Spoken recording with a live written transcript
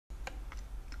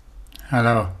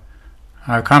Hello.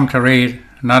 I've come to read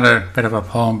another bit of a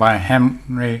poem by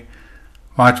Henry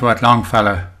Wadsworth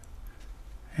Longfellow.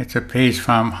 It's a piece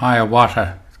from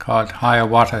Hiawatha. It's called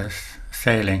Hiawatha's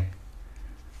Sailing.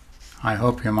 I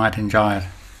hope you might enjoy it.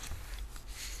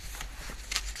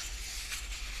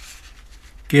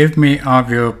 Give me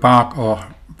of your bark, O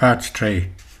birch tree,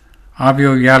 of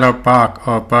your yellow bark,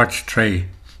 O birch tree,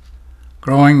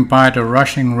 growing by the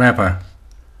rushing river,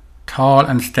 tall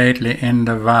and stately in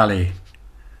the valley.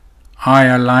 I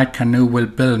a light canoe will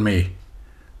build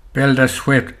a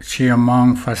swift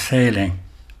sheermong for sailing,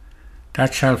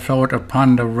 that shall float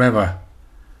upon the river,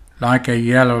 like a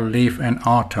yellow leaf in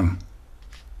autumn,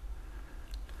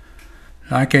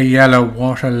 like a yellow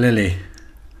water lily.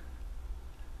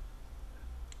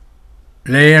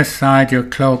 Lay aside your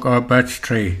cloak, O birch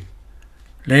tree,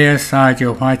 lay aside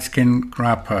your white-skin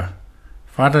wrapper,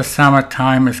 for the summer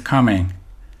time is coming,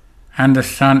 and the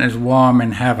sun is warm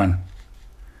in heaven,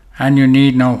 and you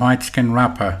need no white-skin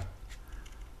wrapper.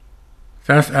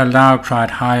 Thus aloud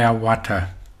cried Hiawatha,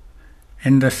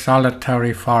 in the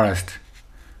solitary forest,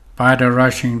 by the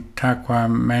rushing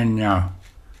Taquameneau,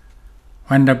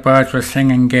 when the birds were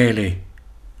singing gaily,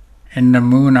 in the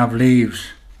moon of leaves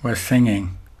were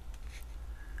singing.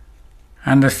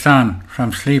 And the sun,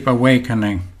 from sleep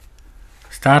awakening,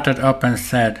 started up and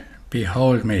said,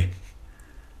 Behold me,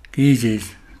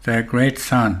 Gyges, the great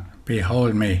sun,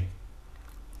 behold me.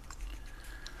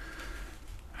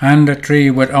 And the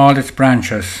tree with all its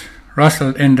branches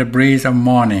rustled in the breeze of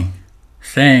morning,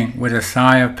 saying with a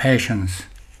sigh of patience,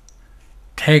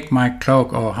 Take my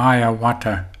cloak, O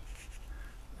Hiawatha.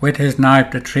 With his knife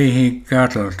the tree he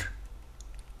girdled.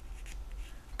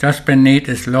 Just beneath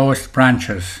its lowest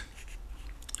branches,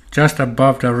 just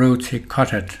above the roots he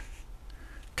cut it,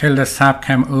 till the sap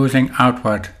came oozing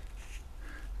outward,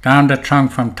 down the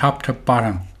trunk from top to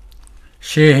bottom.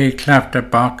 Sheer he cleft the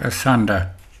bark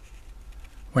asunder.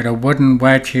 With a wooden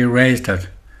wedge he raised it,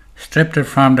 stripped it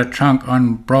from the trunk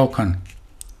unbroken.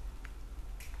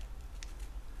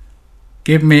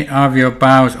 Give me of your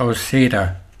boughs, O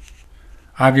cedar,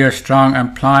 of your strong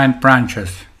and pliant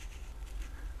branches,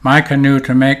 my canoe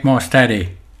to make more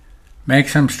steady, make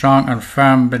some strong and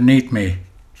firm beneath me.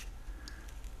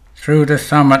 Through the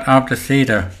summit of the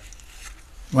cedar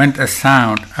went a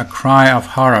sound, a cry of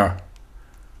horror,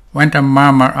 went a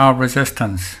murmur of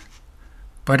resistance,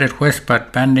 but it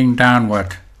whispered, bending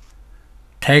downward,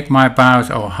 Take my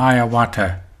boughs, O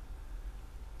Hiawatha.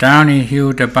 Down he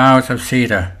hewed the boughs of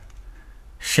cedar,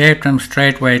 shaped them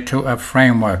straightway to a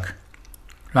framework.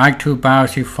 Like two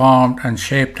boughs he formed and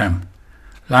shaped them,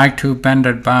 like two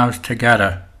bended boughs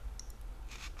together.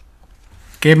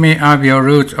 Give me of your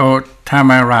roots, O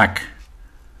tamarack,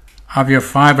 of your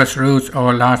fibrous roots, O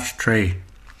larch tree,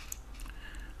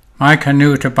 my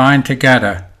canoe to bind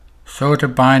together, so to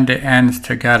bind the ends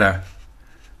together,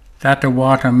 that the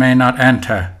water may not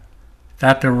enter,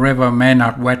 that the river may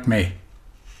not wet me.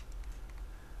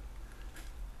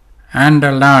 And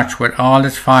the larch with all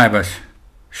its fibers,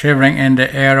 shivering in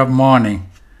the air of morning,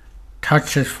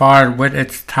 touched his forehead with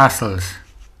its tassels,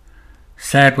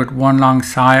 said with one long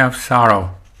sigh of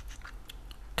sorrow,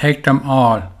 Take them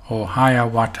all, O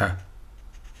Hiawatha.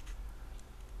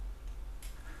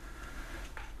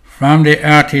 From the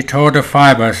earth he tore the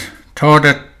fibers, tore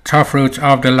the tough roots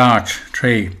of the larch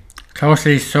tree,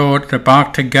 closely sewed the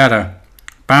bark together,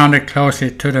 bound it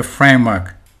closely to the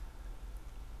framework.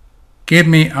 Give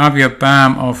me of your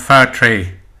balm, O fir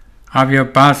tree, of your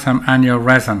balsam and your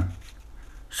resin,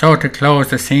 so to close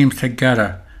the seams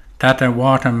together, that the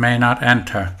water may not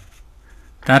enter,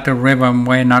 that the river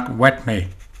may not wet me.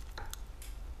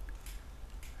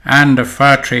 And the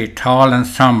fir tree, tall and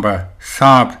sombre,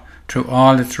 sobbed through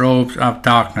all its robes of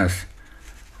darkness,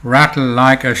 rattled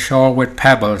like a shore with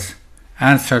pebbles,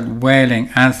 answered wailing,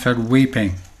 answered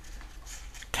weeping,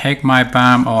 Take my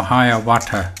balm, O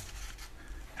Hiawatha.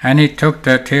 And he took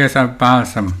the tears of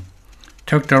balsam,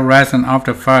 took the resin of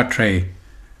the fir tree,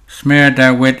 smeared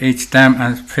therewith each stem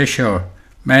and fissure,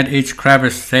 made each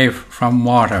crevice safe from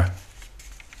water.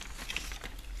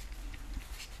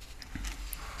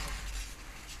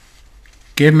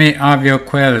 Give me of your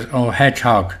quills, O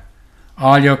hedgehog,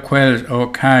 all your quills, O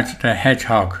Cadge the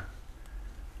hedgehog.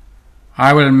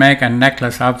 I will make a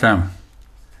necklace of them,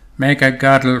 make a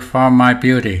girdle for my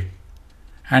beauty,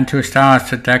 and 2 stars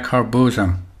to deck her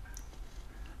bosom.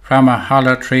 From a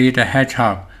hollow tree the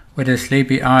hedgehog, with his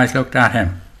sleepy eyes, looked at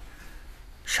him,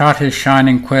 shot his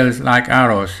shining quills like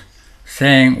arrows,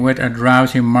 saying with a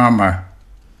drowsy murmur,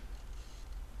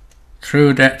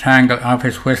 through the tangle of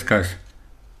his whiskers,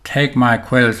 Take my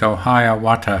quills, O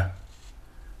Hiawatha.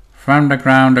 From the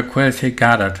ground the quills he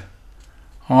gathered,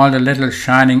 all the little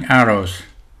shining arrows,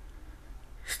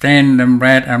 stain them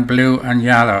red and blue and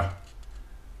yellow,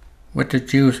 with the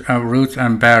juice of roots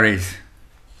and berries.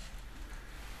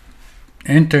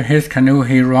 Into his canoe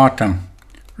he wrought them,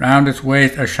 round his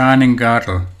waist a shining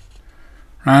girdle,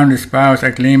 round his bows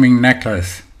a gleaming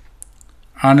necklace,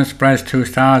 on his breast 2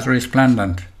 stars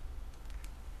resplendent.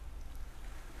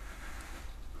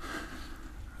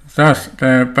 Thus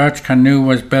the birch canoe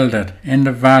was builded in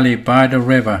the valley by the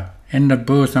river, in the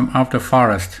bosom of the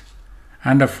forest,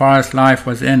 and the forest life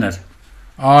was in it,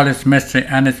 all its mystery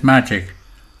and its magic,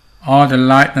 all the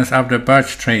lightness of the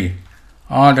birch tree,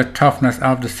 all the toughness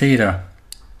of the cedar,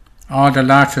 all the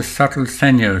larch's subtle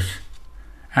sinews,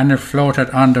 and it floated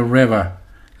on the river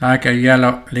like a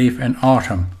yellow leaf in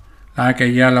autumn, like a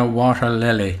yellow water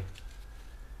lily.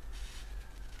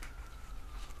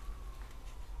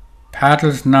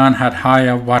 Paddles none had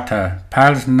Hiawatha,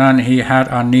 paddles none he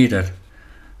had or needed,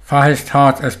 for his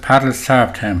thoughts as paddles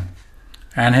served him,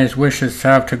 and his wishes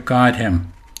served to guide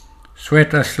him.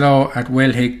 Swift or slow at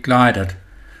will he glided,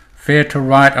 fear to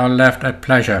right or left at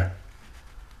pleasure.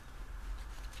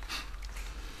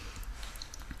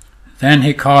 Then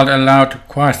he called aloud to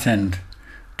Kwasind,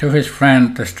 to his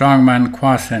friend the strong man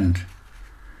Kwasind,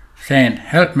 saying,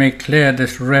 "Help me clear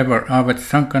this river of its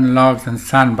sunken logs and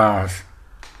sandbars."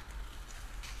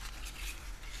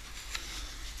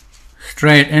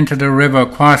 Straight into the river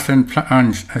Kwasind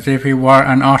plunged as if he were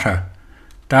an otter,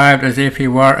 dived as if he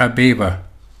were a beaver,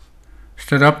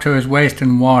 stood up to his waist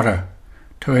in water,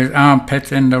 to his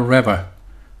armpits in the river,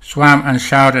 swam and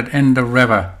shouted in the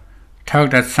river,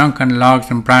 tugged at sunken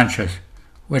logs and branches.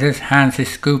 With his hands he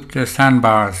scooped the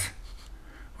sandbars,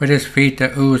 with his feet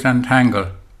the ooze and tangle.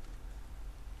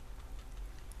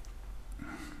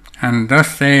 And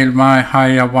thus sailed my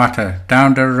Hiawatha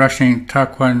down the rushing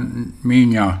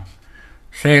Taquamina,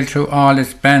 sailed through all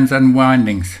its bends and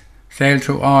windings, sailed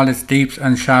through all its deeps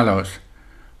and shallows,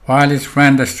 while his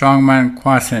friend the strong man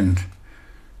Kwasind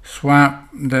swam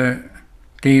the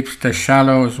deeps, the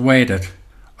shallows waded.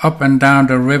 Up and down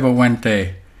the river went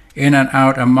they, in and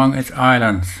out among its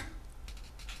islands,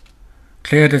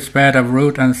 cleared its bed of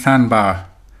root and sandbar,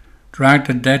 dragged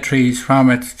the dead trees from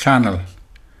its channel,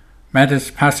 made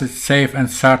its passage safe and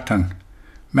certain,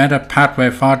 made a pathway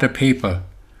for the people,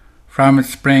 from its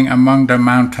spring among the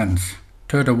mountains,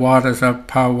 to the waters of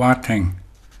Pawating,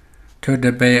 to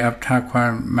the bay of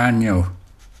Taquamanu.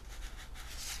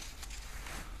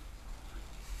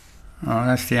 Oh,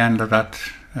 that's the end of that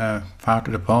part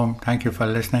of the poem. Thank you for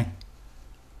listening.